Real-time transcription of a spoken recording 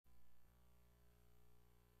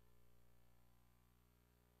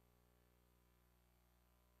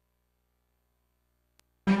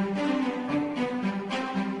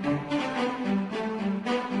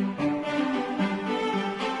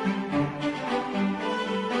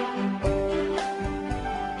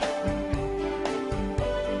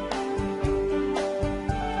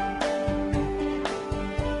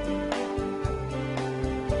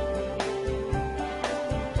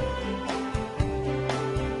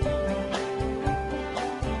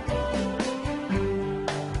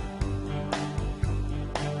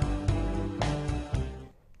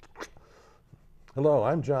Hello,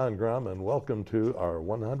 I'm John Grom, and welcome to our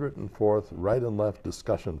 104th Right and Left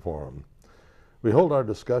Discussion Forum. We hold our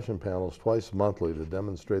discussion panels twice monthly to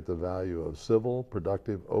demonstrate the value of civil,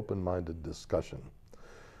 productive, open-minded discussion.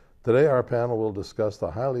 Today, our panel will discuss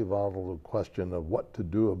the highly volatile question of what to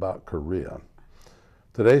do about Korea.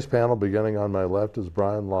 Today's panel, beginning on my left, is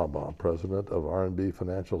Bryan Laubaugh, president of R&B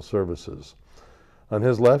Financial Services. On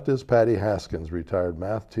his left is Patty Haskins, retired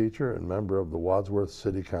math teacher and member of the Wadsworth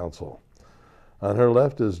City Council. On her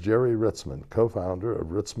left is Jerry Ritzman, co-founder of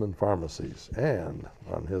Ritzman Pharmacies. And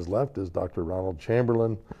on his left is Dr. Ronald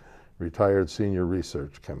Chamberlin, retired senior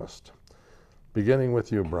research chemist. Beginning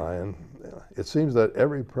with you, Bryan, it seems that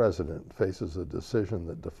every president faces a decision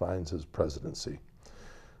that defines his presidency.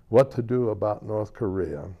 What to do about North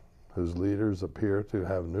Korea, whose leaders appear to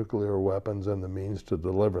have nuclear weapons and the means to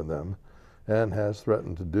deliver them, and has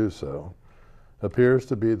threatened to do so, appears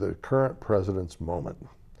to be the current president's moment.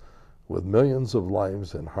 With millions of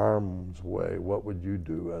lives in harm's way, what would you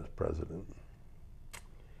do as president?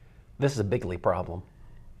 This is a bigly problem.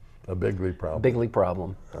 A bigly problem? Bigly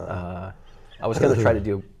problem. I was going to try to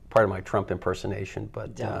do part of my Trump impersonation,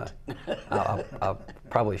 but I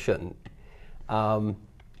probably shouldn't.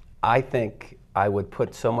 I think I would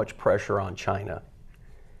put so much pressure on China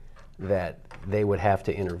that they would have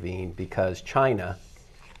to intervene, because China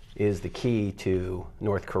is the key to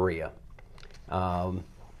North Korea.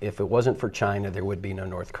 If it wasn't for China, there would be no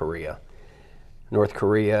North Korea. North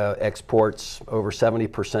Korea exports over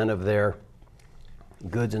 70% of their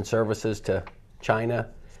goods and services to China.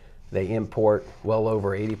 They import well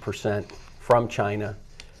over 80% from China.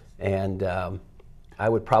 And I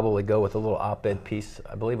would probably go with a little op-ed piece,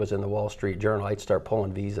 I believe it was in the Wall Street Journal. I'd start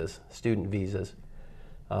pulling visas, student visas,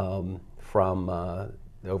 from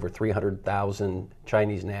over 300,000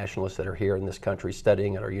 Chinese nationalists that are here in this country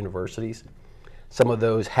studying at our universities. Some of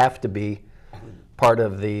those have to be part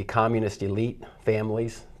of the communist elite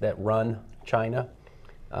families that run China.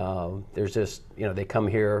 There's just, they come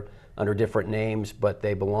here under different names, but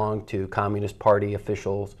they belong to Communist Party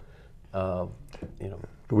officials. Would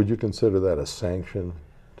you consider that a sanction?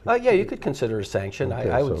 Yeah, you could consider it a sanction. Okay,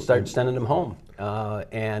 I would start sending them home.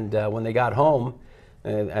 And when they got home,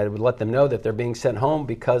 I would let them know that they're being sent home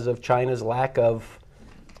because of China's lack of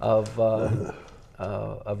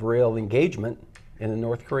real engagement in the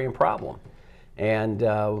North Korean problem. And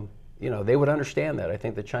they would understand that. I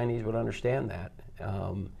think the Chinese would understand that.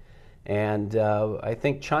 I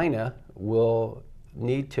think China will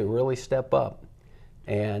need to really step up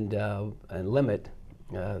and limit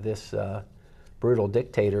this brutal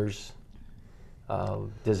dictator's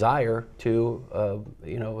desire to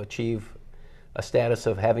achieve a status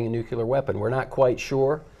of having a nuclear weapon. We're not quite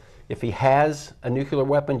sure if he has a nuclear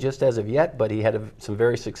weapon just as of yet, but he had some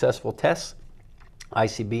very successful tests,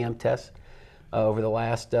 ICBM tests, over the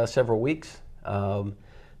last several weeks.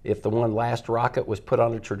 If the one last rocket was put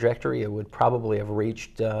on a trajectory, it would probably have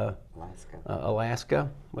reached Alaska,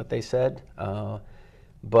 what they said.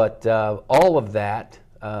 But all of that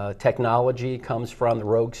technology comes from the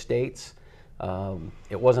rogue states.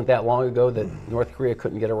 It wasn't that long ago that North Korea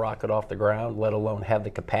couldn't get a rocket off the ground, let alone have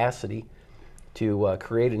the capacity to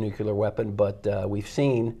create a nuclear weapon. But we've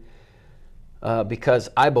seen, because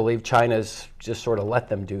I believe China's just sort of let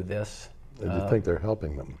them do this. Do you think they're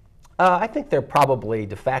helping them? I think they're probably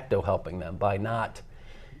de facto helping them by not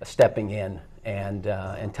stepping in and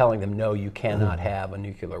telling them, no, you cannot have a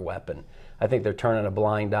nuclear weapon. I think they're turning a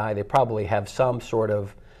blind eye. They probably have some sort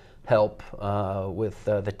of help with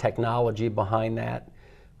the technology behind that.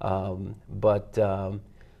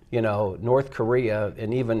 North Korea,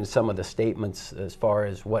 and even some of the statements as far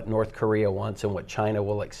as what North Korea wants and what China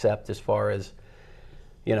will accept as far as,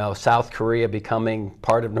 South Korea becoming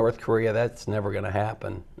part of North Korea, that's never going to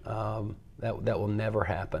happen. That will never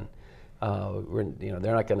happen. They're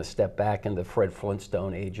not going to step back into Fred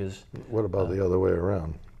Flintstone ages. What about the other way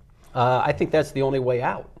around? I think that's the only way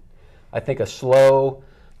out. I think a slow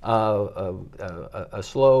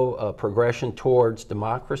progression towards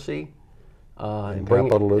democracy and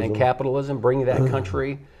capitalism, bringing that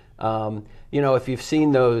country. If you've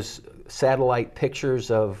seen those satellite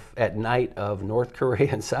pictures at night of North Korea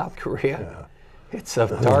and South Korea, it's a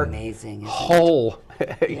dark hole,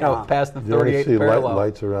 past the 38th parallel. See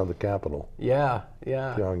lights around the capital. Yeah.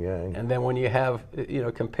 Pyongyang. And then when you have,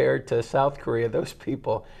 compared to South Korea, those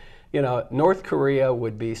people, North Korea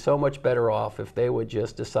would be so much better off if they would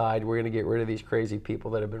just decide we're going to get rid of these crazy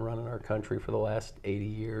people that have been running our country for the last 80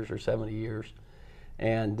 years or 70 years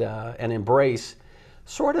and embrace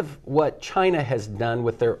sort of what China has done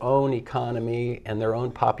with their own economy and their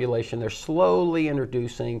own population. They're slowly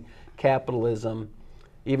introducing capitalism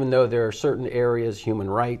even though there are certain areas, human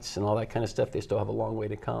rights and all that kind of stuff, they still have a long way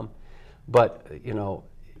to come. But, you know,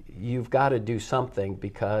 you've got to do something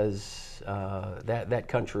because that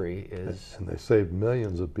country is... And they saved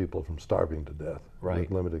millions of people from starving to death right.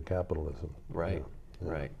 with limited capitalism. Right,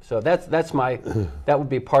 right. So that's my, that would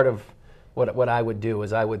be part of what I would do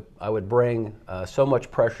is I would bring so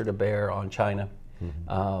much pressure to bear on China,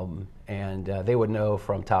 and they would know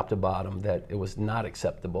from top to bottom that it was not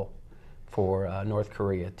acceptable for North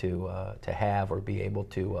Korea to have or be able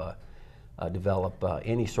to develop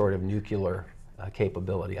any sort of nuclear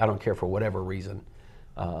capability. I don't care for whatever reason,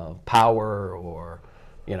 power or,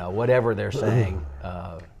 you know, whatever they're saying.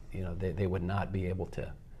 You know, they would not be able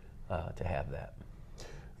to have that.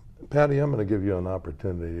 Patty, I'm going to give you an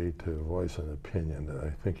opportunity to voice an opinion that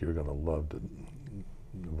I think you're going to love to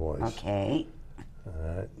voice. Okay. All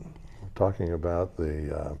right. We're talking about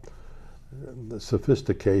the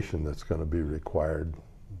sophistication that's going to be required,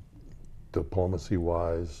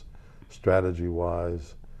 diplomacy-wise,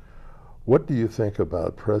 strategy-wise. What do you think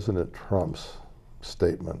about President Trump's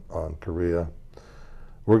statement on Korea?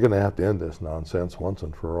 We're going to have to end this nonsense once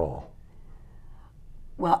and for all.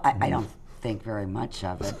 Well, I don't think very much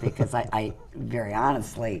of it because I very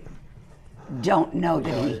honestly don't know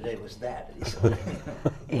that he... Today was that.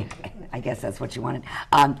 I guess that's what you wanted.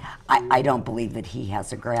 I don't believe that he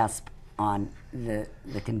has a grasp on the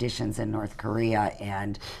conditions in North Korea,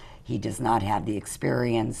 and he does not have the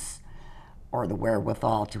experience or the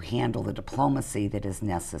wherewithal to handle the diplomacy that is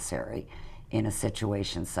necessary in a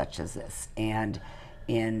situation such as this. And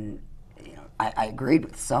I agreed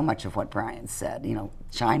with so much of what Bryan said. You know,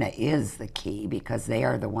 China is the key because they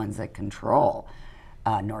are the ones that control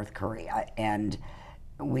North Korea, and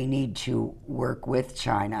we need to work with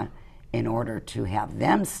China in order to have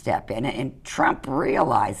them step in. And Trump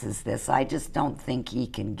realizes this. I just don't think he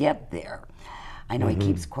can get there. I know he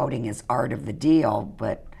keeps quoting his Art of the Deal,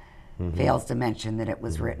 but fails to mention that it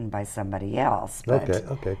was written by somebody else. But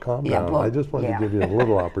Okay, calm yeah, down. well, I just wanted yeah. to give you a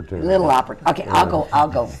little opportunity. Okay, I'll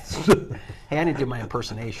go. Hey, I need to do my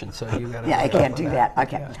impersonation, so you got to... Yeah, I can't do that.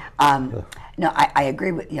 Okay. No, I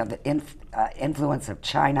agree with the influence of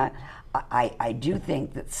China. I do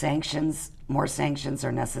think that more sanctions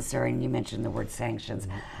are necessary, and you mentioned the word sanctions.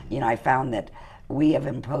 You know, I found that we have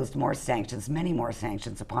imposed more sanctions, many more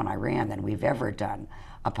sanctions upon Iran than we've ever done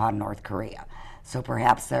upon North Korea. So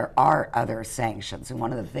perhaps there are other sanctions, and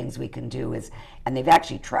one of the things we can do is, and they've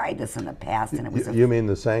actually tried this in the past, and it was... You mean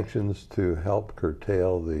the sanctions to help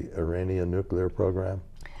curtail the Iranian nuclear program?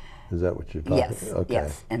 Is that what you're talking about? Yes, Okay.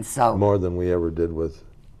 yes, and so... More than we ever did with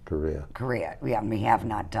Korea. Yeah, we have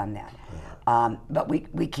not done that. But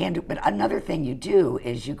we can do, but another thing you do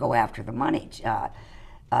is you go after the money.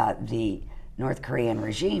 The North Korean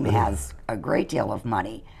regime has a great deal of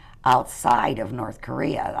money outside of North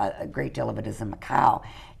Korea. A great deal of it is in Macau,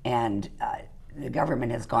 and the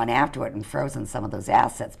government has gone after it and frozen some of those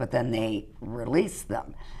assets, but then they release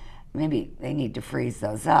them. Maybe they need to freeze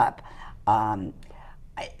those up.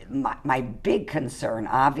 My big concern,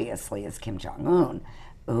 obviously, is Kim Jong-un,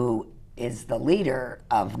 who is the leader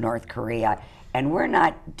of North Korea, and we're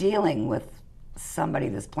not dealing with somebody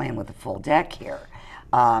that's playing with a full deck here.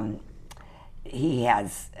 He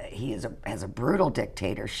has a brutal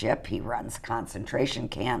dictatorship. He runs concentration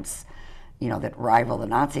camps, you know, that rival the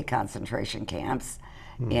Nazi concentration camps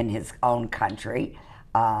in his own country.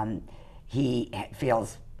 He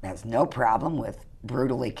has no problem with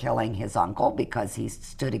brutally killing his uncle because he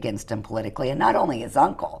stood against him politically, and not only his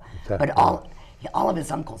uncle, but all of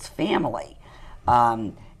his uncle's family,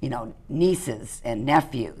 you know, nieces and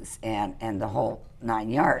nephews and the whole 9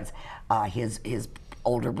 yards. His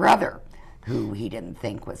older brother, who he didn't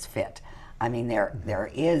think was fit. I mean,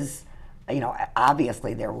 there is, you know,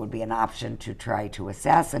 obviously there would be an option to try to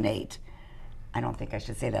assassinate. I don't think I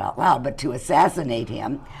should say that out loud, but to assassinate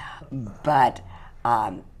him. But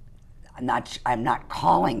I'm not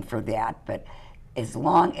calling for that. But as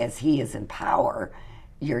long as he is in power,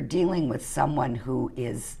 you're dealing with someone who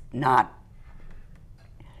does not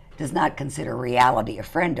consider reality a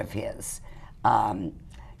friend of his.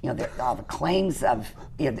 You know, all the claims of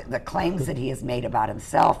the claims that he has made about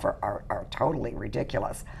himself are totally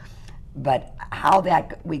ridiculous. But how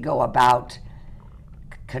that we go about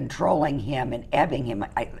controlling him and ebbing him,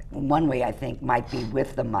 one way I think might be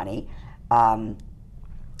with the money,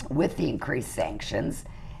 with the increased sanctions,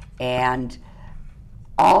 and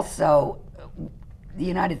also the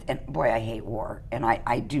and boy, I hate war, and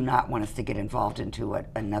I do not want us to get involved into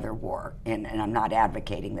another war, and I'm not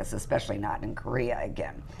advocating this, especially not in Korea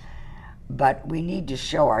again. But we need to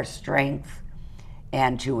show our strength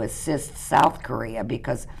and to assist South Korea,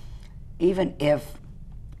 because even if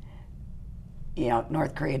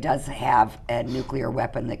North Korea does have a nuclear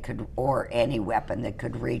weapon that could, or any weapon that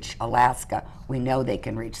could reach Alaska. We know they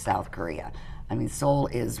can reach South Korea. I mean, Seoul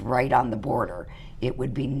is right on the border. It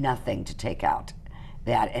would be nothing to take out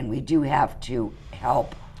that, and we do have to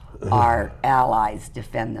help our allies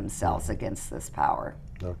defend themselves against this power.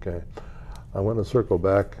 Okay. I want to circle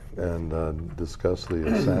back and discuss the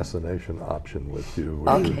assassination option with you.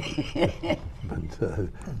 Okay. But,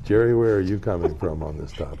 Jerry, where are you coming from on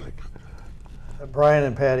this topic? Brian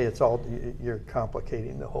and Patty, you're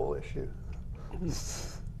complicating the whole issue.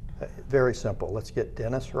 Very simple. Let's get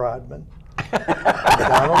Dennis Rodman,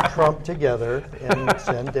 Donald Trump together, and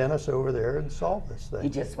send Dennis over there and solve this thing. He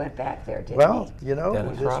just went back there, didn't Well, he?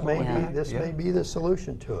 this may be the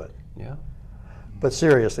solution to it. Yeah. But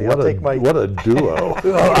seriously, What a duo.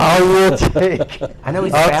 I will take. I know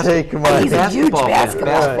he's I'll take my. He's a huge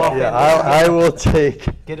basketball Right, yeah, I will take.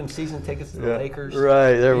 Get him season tickets to the Lakers.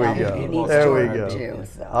 Right, there Yeah, we he go. needs There we Jordan go. too,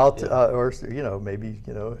 so. Or maybe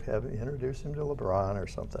introduce him to LeBron or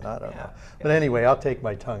something. I don't know. But anyway, I'll take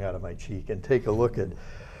my tongue out of my cheek and take a look at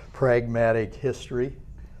pragmatic history.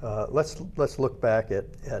 Let's look back at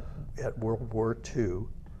World War II.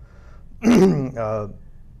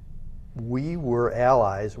 We were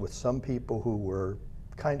allies with some people who were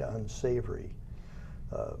kind of unsavory,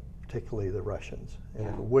 particularly the Russians. And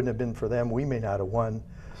if it wouldn't have been for them, we may not have won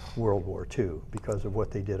World War II because of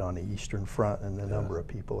what they did on the Eastern Front and the number of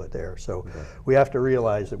people there. So we have to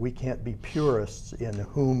realize that we can't be purists in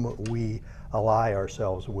whom we ally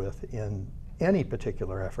ourselves with in any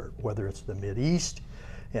particular effort, whether it's the Mideast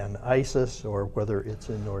and ISIS or whether it's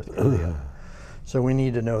in North Korea. So we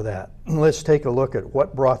need to know that. Let's take a look at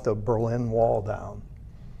what brought the Berlin Wall down.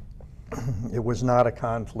 It was not a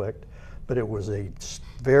conflict, but it was a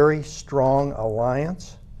very strong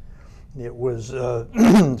alliance. It was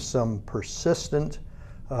some persistent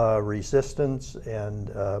resistance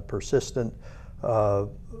and persistent show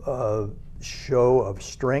of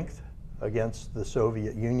strength against the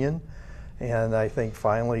Soviet Union. And I think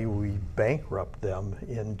finally we bankrupt them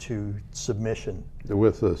into submission.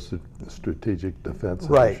 With a strategic defense.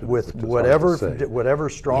 Right, initiative, with which is hard to say. whatever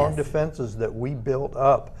strong Yes. defenses that we built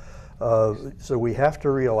up. So we have to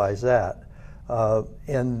realize that. I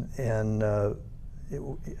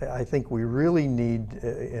think we really need,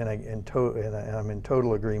 and I'm in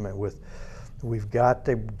total agreement with, we've got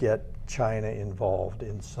to get China involved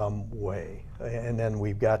in some way. And then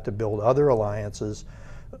we've got to build other alliances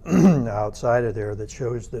outside of there that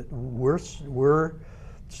shows that we're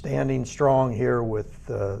standing strong here with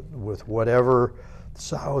whatever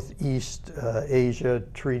Southeast Asia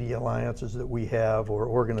treaty alliances that we have or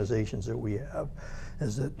organizations that we have,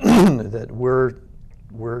 is that that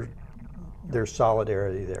there's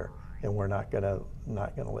solidarity there, and we're not gonna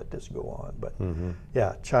let this go on. But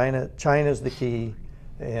yeah, China's the key,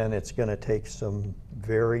 and it's gonna take some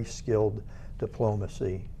very skilled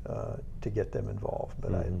diplomacy to get them involved.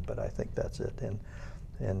 But I think that's it,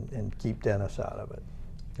 and keep Dennis out of it.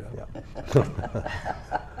 Yeah.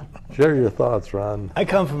 Share your thoughts, Ron. I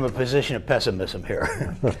come from a position of pessimism here.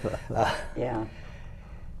 Yeah.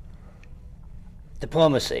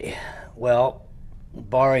 Diplomacy. Well,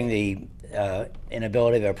 barring the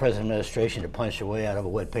inability of our present administration to punch their way out of a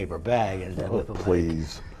wet paper bag and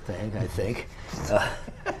Please. thing, I think,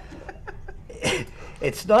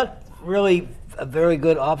 it's not really a very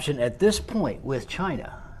good option at this point with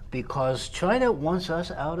China, because China wants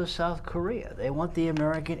us out of South Korea. They want the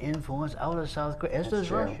American influence out of South Korea, as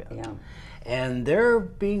does Russia. Yeah. And they're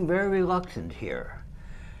being very reluctant here.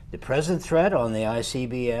 The present threat on the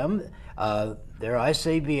ICBM, their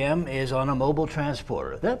ICBM is on a mobile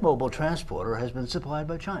transporter. That mobile transporter has been supplied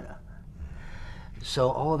by China. So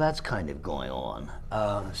all that's kind of going on.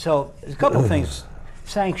 So there's a couple of things.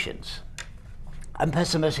 Sanctions. I'm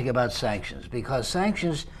pessimistic about sanctions, because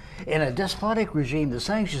sanctions, in a despotic regime, the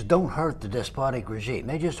sanctions don't hurt the despotic regime.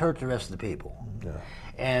 They just hurt the rest of the people. Yeah.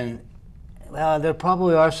 And there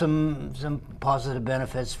probably are some positive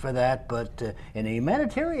benefits for that, but in a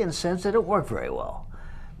humanitarian sense, they don't work very well.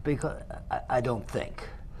 Because I don't think,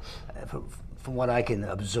 from what I can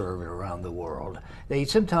observe around the world, they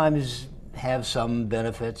sometimes have some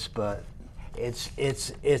benefits, but it's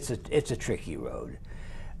a tricky road.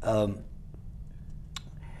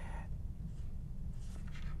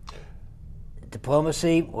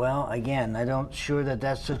 Diplomacy, well, again, I'm not sure that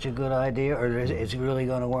that's such a good idea, or it's really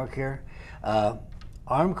going to work here.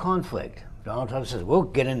 Armed conflict. Donald Trump says, we'll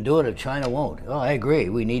get into it if China won't. Well, I agree.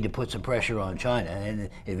 We need to put some pressure on China, and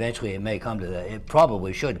eventually it may come to that. It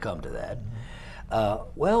probably should come to that.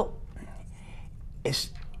 Well, if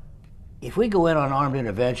we go in on armed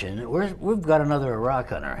intervention, we've got another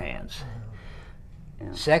Iraq on our hands.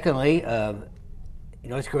 Secondly,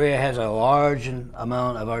 North Korea has a large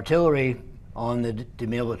amount of artillery on the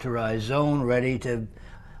demilitarized zone ready to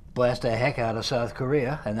blast the heck out of South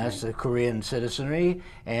Korea, and that's the Korean citizenry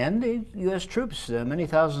and the U.S. troops, many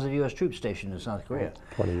thousands of U.S. troops stationed in South Korea.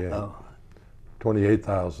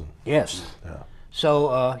 28,000. Yes. Yeah.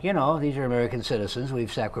 So, these are American citizens.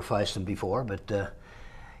 We've sacrificed them before, but,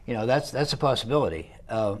 that's a possibility.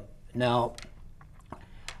 Now,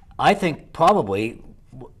 I think probably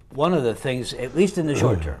one of the things, at least in the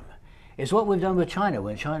short term, is what we've done with China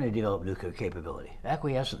when China developed nuclear capability.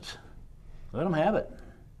 Acquiescence. Let them have it.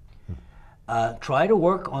 Try to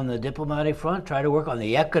work on the diplomatic front, try to work on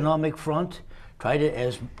the economic front, try to,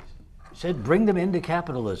 as said, bring them into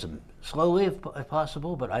capitalism, slowly if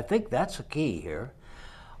possible, but I think that's a key here.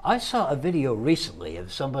 I saw a video recently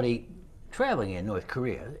of somebody traveling in North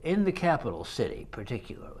Korea, in the capital city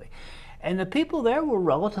particularly, and the people there were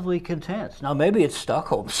relatively content. Now maybe it's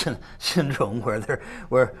Stockholm syndrome where they're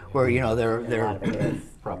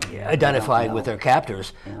identifying with their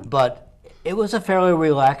captors, but it was a fairly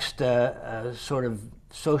relaxed sort of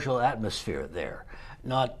social atmosphere there,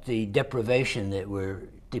 not the deprivation that we're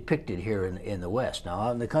depicted here in the West. Now,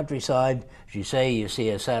 out in the countryside, as you say, you see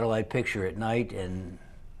a satellite picture at night and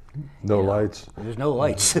no lights. There's no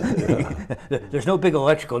lights. There's no big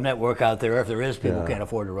electrical network out there. If there is, people can't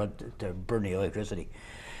afford to burn the electricity.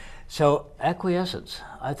 So acquiescence,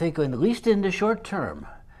 I think, at least in the short term,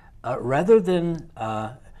 rather than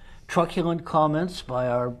truculent comments by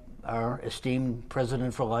our esteemed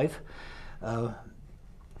president for life,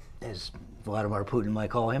 as Vladimir Putin might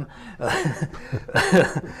call him,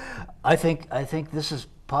 I think this is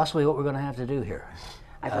possibly what we're going to have to do here.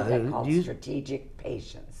 I think that's called strategic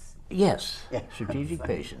patience. Yes, strategic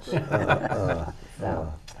patience. I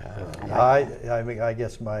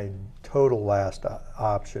guess my total last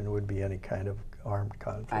option would be any kind of armed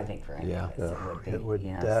conflict. I think for any of us It would.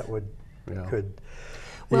 yes. That would could.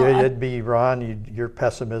 Well, it'd be Ron. Your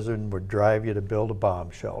pessimism would drive you to build a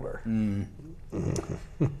bomb shelter.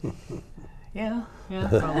 Yeah,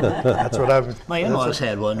 probably. That's what I'm. My in-laws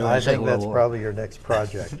had one during I the Second think World that's War. probably your next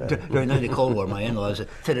project. During the Cold War, my in-laws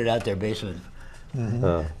fitted out their basement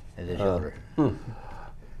as a shelter.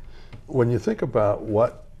 When you think about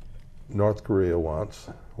what North Korea wants,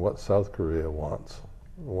 what South Korea wants,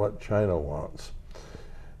 what China wants,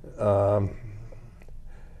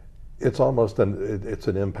 it's almost it's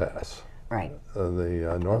an impasse. Right.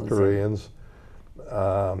 The North Koreans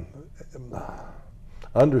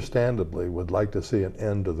understandably would like to see an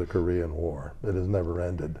end to the Korean War. It has never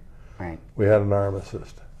ended. Right. We had an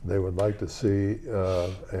armistice. They would like to see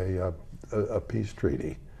a peace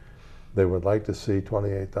treaty. They would like to see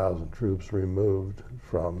 28,000 troops removed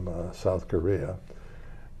from South Korea.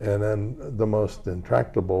 And then the most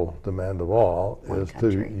intractable demand of all is to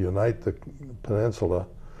unite the peninsula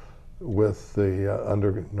with the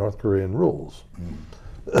under North Korean rules.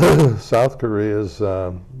 South Korea's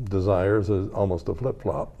desires is almost a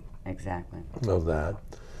flip-flop Exactly. of that,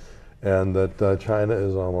 and that China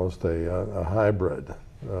is almost a hybrid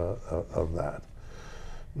of that.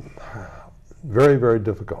 Very, very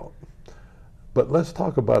difficult. But let's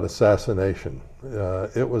talk about assassination.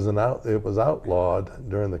 It was outlawed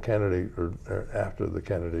during the Kennedy, or after the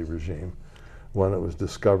Kennedy regime, when it was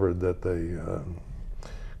discovered that the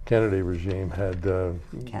Kennedy regime had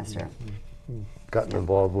Castro. gotten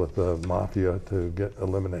involved with the mafia to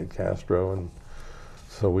eliminate Castro, and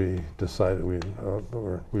so we decided we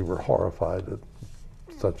were horrified at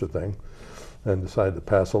such a thing, and decided to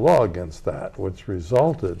pass a law against that, which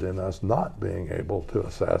resulted in us not being able to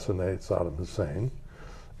assassinate Saddam Hussein,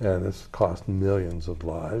 and it's cost millions of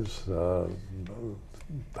lives,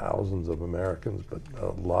 thousands of Americans, but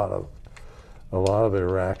a lot of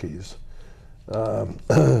Iraqis.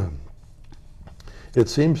 It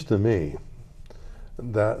seems to me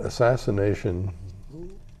that assassination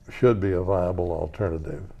should be a viable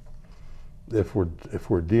alternative if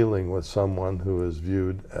we're dealing with someone who is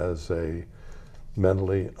viewed as a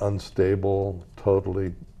mentally unstable,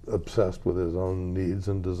 totally obsessed with his own needs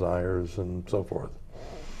and desires and so forth.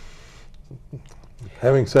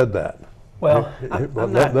 Having said that, Well,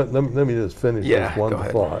 let me just finish this one go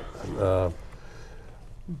ahead. thought.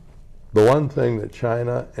 The one thing that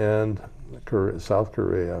China and South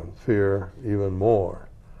Korea fear even more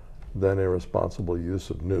than irresponsible use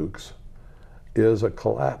of nukes is a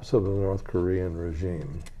collapse of the North Korean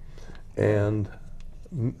regime and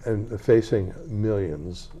facing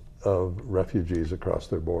millions of refugees across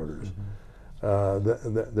their borders.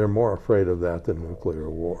 They're more afraid of that than nuclear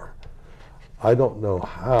war. I don't know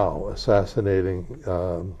how assassinating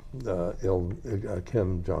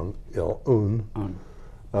Kim Jong-un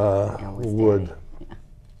would,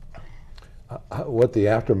 what the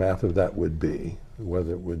aftermath of that would be,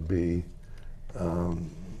 whether it would be, the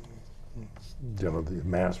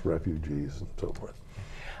mass refugees and so forth.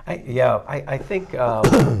 I think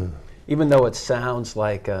even though it sounds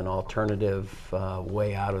like an alternative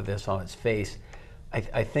way out of this on its face,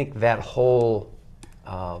 I think that whole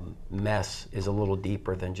mess is a little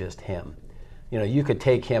deeper than just him. You could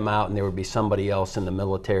take him out and there would be somebody else in the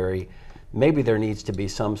military. Maybe there needs to be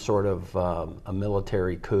some sort of a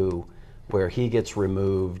military coup where he gets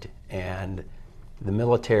removed and the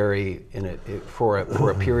military, for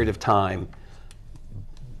a period of time,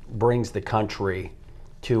 brings the country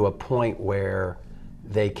to a point where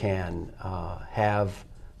they can have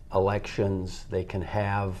elections, they can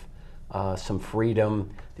have some freedom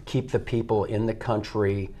to keep the people in the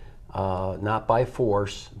country, not by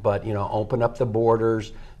force, but open up the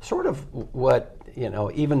borders. Sort of what,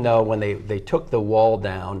 even though when they took the wall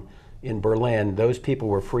down in Berlin, those people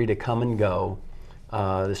were free to come and go.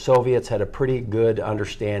 The Soviets had a pretty good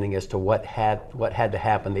understanding as to what had to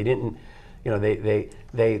happen. They didn't,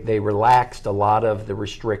 they relaxed a lot of the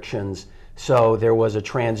restrictions. So there was a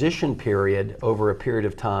transition period over a period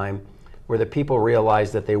of time where the people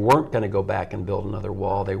realized that they weren't going to go back and build another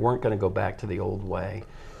wall. They weren't going to go back to the old way,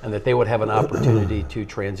 and that they would have an opportunity to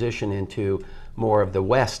transition into more of the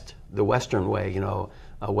Western way,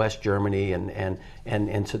 West Germany,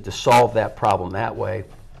 and to solve that problem that way.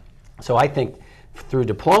 So I think through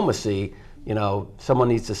diplomacy, someone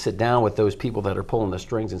needs to sit down with those people that are pulling the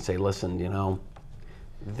strings and say, listen,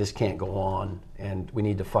 this can't go on, and we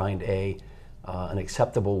need to find an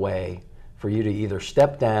acceptable way for you to either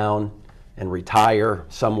step down and retire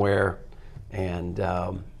somewhere. And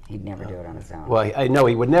he'd never do it on his own. Well, I know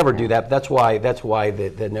he would never do that. But that's why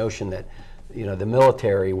the notion that the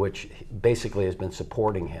military, which basically has been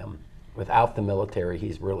supporting him, without the military,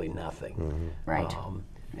 he's really nothing. Mm-hmm. Right.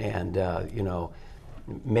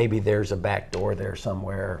 Maybe there's a back door there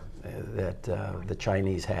somewhere that the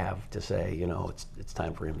Chinese have to say, it's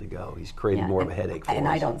time for him to go. He's created more of a headache for us. And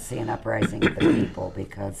I don't see an uprising of the people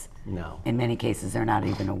because in many cases they're not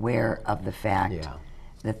even aware of the fact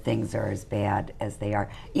that things are as bad as they are.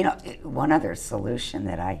 One other solution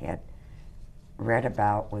that I had read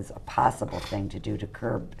about was a possible thing to do to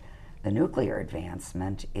curb the nuclear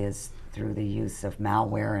advancement is through the use of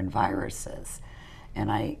malware and viruses. And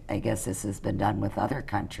I guess this has been done with other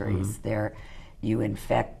countries. Mm-hmm. You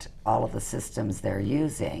infect all of the systems they're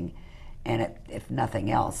using, and it, if nothing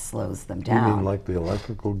else, slows them down. You mean like the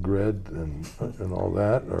electrical grid and all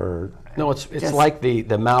that, or? No, it's like the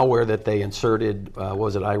malware that they inserted.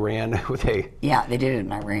 Was it Iran? Yeah, they did it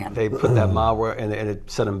in Iran. They put that malware, and it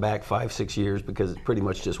set them back 5-6 years because it pretty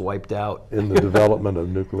much just wiped out in the development of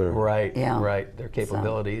nuclear. Right. Yeah. Right. Their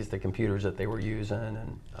capabilities, the computers that they were using,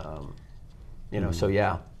 and. So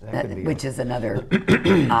yeah, that could be which is another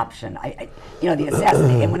option. The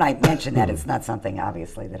assassination. And when I mention that, it's not something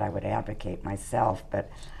obviously that I would advocate myself, but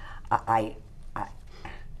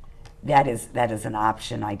that is an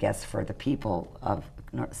option, I guess, for the people of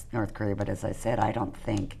North Korea. But as I said, I don't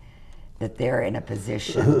think that they're in a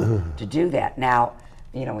position to do that. Now,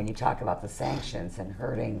 when you talk about the sanctions and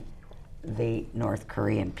hurting the North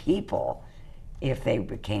Korean people, if they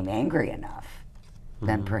became angry enough,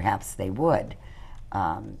 then perhaps they would.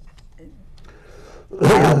 I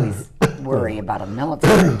always worry about a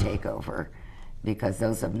military takeover because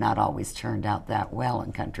those have not always turned out that well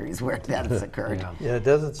in countries where that has occurred. Yeah, it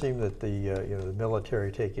doesn't seem that the military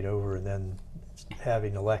taking over and then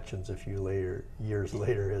having elections a few years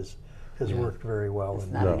later has worked very well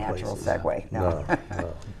in not many a natural places. segue. No.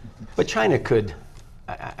 But China could.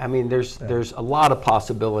 I mean, there's a lot of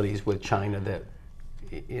possibilities with China that,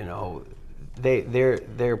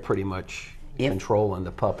 they're pretty much controlling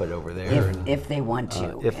the puppet over there. If they want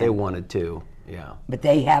to. If they wanted to, yeah. But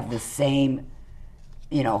they have the same,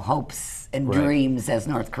 hopes and dreams as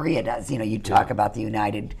North Korea does. You talk about the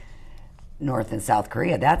united North and South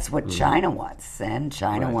Korea. That's what China wants, and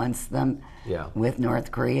China wants them with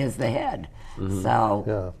North Korea as the head. Mm-hmm.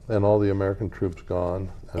 So and all the American troops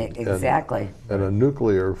gone. Exactly. And a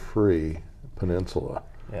nuclear-free peninsula.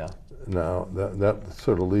 Yeah. Now, that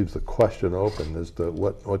sort of leaves the question open as to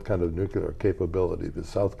what kind of nuclear capability does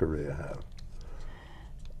South Korea have?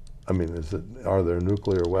 I mean, are there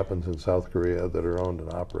nuclear weapons in South Korea that are owned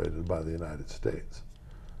and operated by the United States?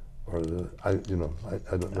 Or I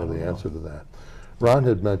don't know the answer to that. Ron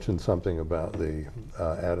had mentioned something about the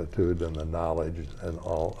attitude and the knowledge and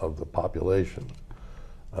all of the population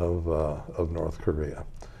of North Korea.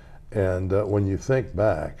 And when you think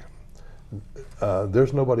back,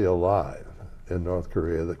 there's nobody alive in North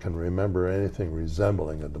Korea that can remember anything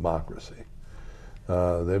resembling a democracy.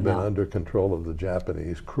 They've been under control of the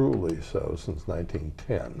Japanese, cruelly so, since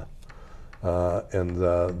 1910.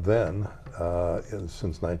 Then,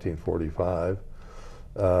 since 1945,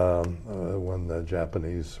 when the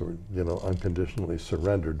Japanese were, unconditionally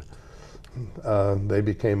surrendered, they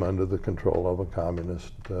became under the control of a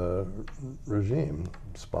communist regime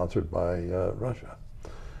sponsored by Russia.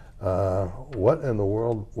 What in the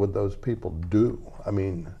world would those people do? I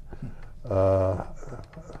mean,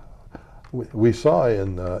 we saw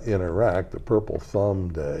in Iraq the Purple Thumb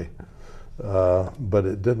Day, but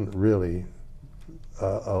it didn't really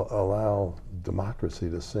allow democracy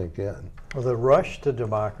to sink in. Well, the rush to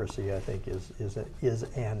democracy, I think, is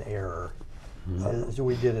an error. As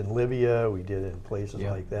we did in Libya, we did in places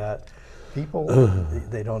like that. People,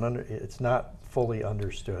 they don't it's not fully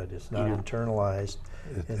understood. It's not internalized.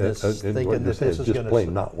 And this thinking that this is just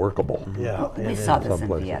plain not workable. Yeah, Well, we saw this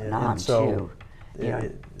in Vietnam too.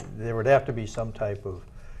 There would have to be some type of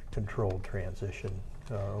controlled transition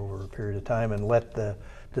over a period of time, and let the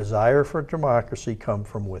desire for democracy come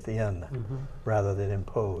from within rather than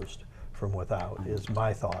imposed from without, is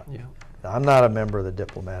my thought. Yeah. I'm not a member of the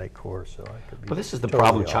diplomatic corps, so I could be. Well, this is the totally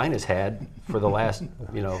problem off. China's had for the last,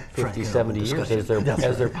 50, 70 years,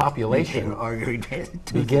 as their population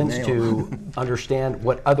begins to understand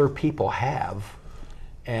what other people have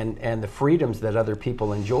and the freedoms that other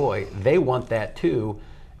people enjoy. They want that too.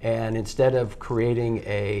 And instead of creating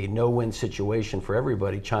a no-win situation for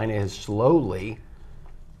everybody, China is slowly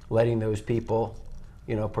letting those people,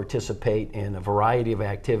 participate in a variety of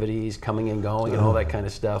activities, coming and going, and all that kind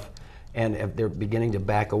of stuff. And if they're beginning to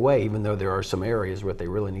back away, even though there are some areas where they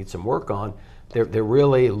really need some work on. They're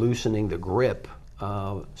really loosening the grip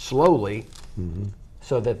slowly,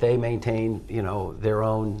 so that they maintain, their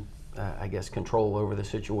own, control over the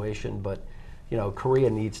situation. But North Korea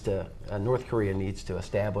needs to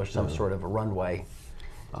establish some sort of a runway.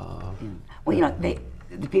 Well,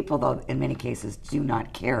 the people, though, in many cases, do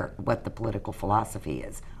not care what the political philosophy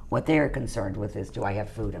is. What they are concerned with is, do I have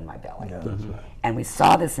food in my belly? Yeah, that's right. And we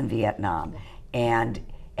saw this in Vietnam. And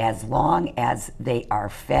as long as they are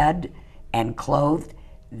fed and clothed,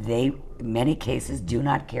 they, in many cases, do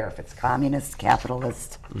not care if it's communist,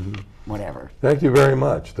 capitalist, whatever. Thank you very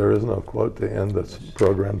much. There is no quote to end this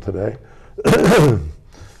program today.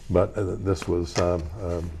 But this was a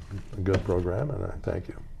good program, and I thank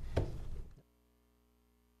you.